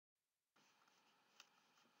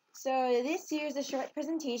So this here is a short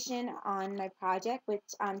presentation on my project, which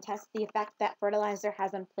tests the effect that fertilizer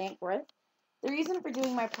has on plant growth. The reason for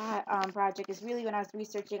doing my project is really when I was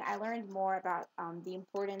researching, I learned more about the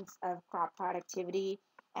importance of crop productivity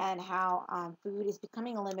and how food is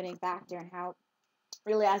becoming a limiting factor, and how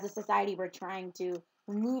really as a society we're trying to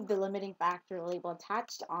remove the limiting factor label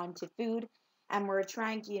attached onto food, and we're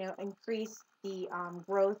trying to increase the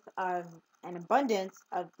growth of and abundance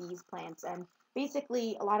of these plants. And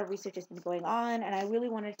basically a lot of research has been going on, and I really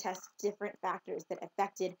want to test different factors that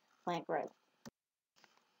affected plant growth.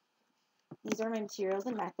 These are my materials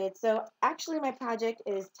and methods. So actually my project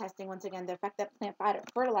is testing once again the effect that plant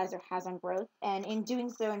fertilizer has on growth, and in doing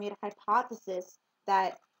so I made a hypothesis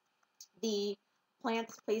that the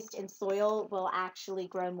plants placed in soil will actually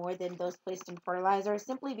grow more than those placed in fertilizer,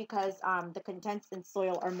 simply because the contents in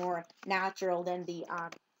soil are more natural than the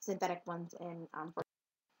synthetic ones in fertilizer.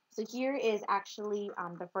 So here is actually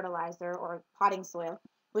the fertilizer or potting soil,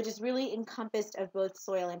 which is really encompassed of both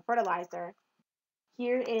soil and fertilizer.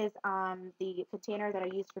 Here is the container that I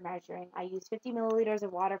used for measuring. I used 50 milliliters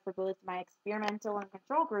of water for both my experimental and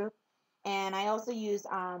control group, and I also used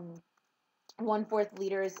 1/4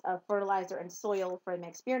 liters of fertilizer and soil for my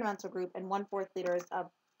experimental group, and 1/4 liters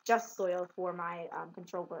of just soil for my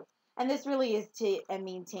control group. And this really is to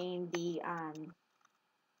maintain the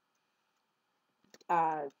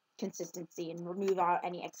consistency and remove out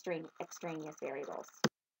any extraneous variables.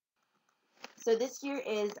 So this here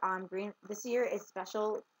is green. This here is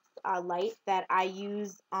special light that I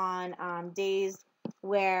use on days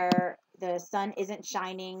where the sun isn't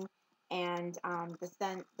shining and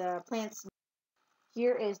the plants.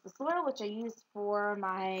 Here is the soil, which I used for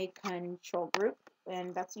my control group,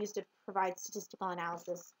 and that's used to provide statistical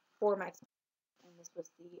analysis for my experiment. And this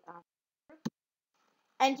was the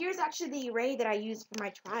and here's actually the array that I used for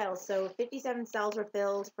my trial. So 57 cells were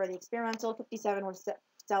filled for the experimental, 57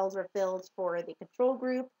 cells were filled for the control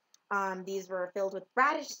group. These were filled with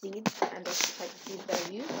radish seeds, and those are the type of seeds that I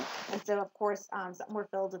used. And so, of course, some were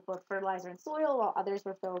filled with both fertilizer and soil, while others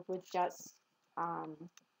were filled with just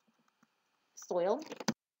soil.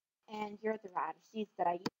 And here are the radish seeds that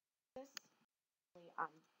I used.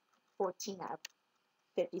 14 out of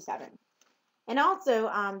 57. And also,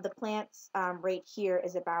 the plant's rate here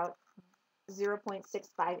is about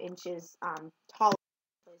 0.65 inches taller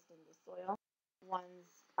placed in the soil.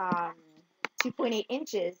 One's 2.8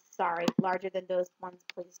 inches, larger than those ones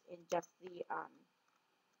placed in just the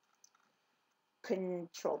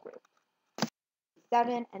control group.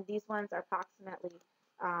 7, and these ones are approximately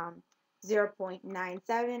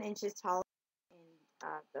 0.97 inches taller in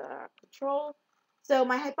the control. So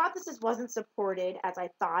my hypothesis wasn't supported as I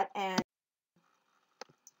thought, and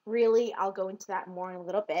really I'll go into that more in a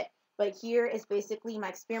little bit. But here is basically my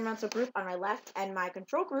experimental group on my left and my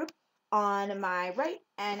control group on my right.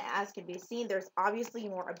 And as can be seen, there's obviously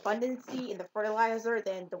more abundancy in the fertilizer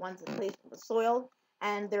than the ones placed in the soil.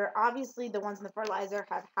 And they're obviously the ones in the fertilizer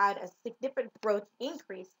have had a significant growth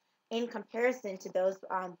increase in comparison to those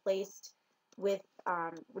placed with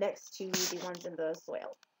next to the ones in the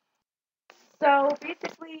soil. So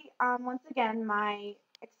basically, once again, my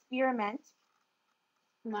experiment,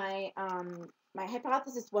 my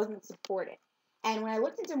hypothesis wasn't supported. And when I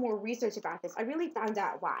looked into more research about this, I really found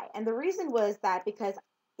out why. And the reason was that because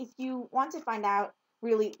if you want to find out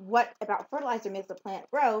really what about fertilizer makes a plant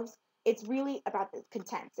grows, it's really about the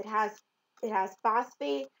contents. It has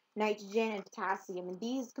phosphate, nitrogen, and potassium, and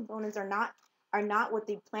these components are not what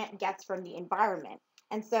the plant gets from the environment.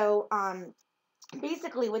 And so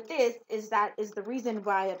basically what this is the reason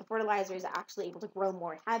why the fertilizer is actually able to grow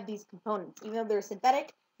more. It had these components. Even though they're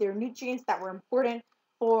synthetic, they're nutrients that were important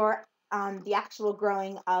for the actual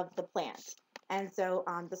growing of the plant. And so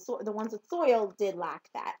the ones with soil did lack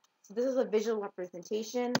that. So this is a visual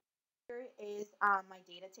representation. Here is my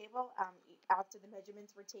data table after the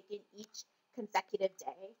measurements were taken each consecutive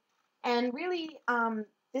day. And really,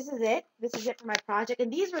 this is it. This is it for my project.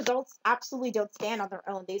 And these results absolutely don't stand on their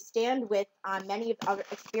own. They stand with many of the other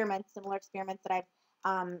experiments, similar experiments that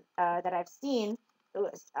I've seen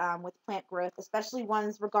with plant growth, especially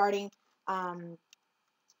ones regarding plant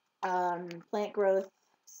growth,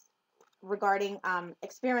 regarding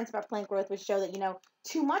experiments about plant growth, which show that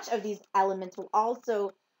too much of these elements will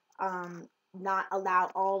also not allow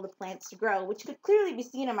all the plants to grow, which could clearly be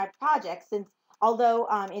seen in my project, since although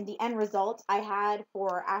in the end result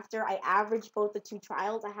after I averaged both the two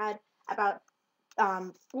trials, I had about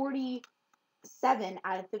 47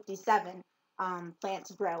 out of 57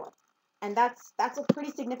 plants grow. And that's a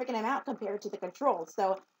pretty significant amount compared to the controls.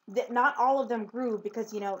 So not all of them grew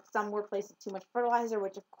because some were placed with too much fertilizer,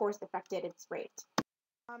 which of course affected its rate.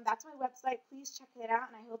 That's my website. Please check it out,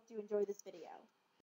 and I hope you enjoy this video.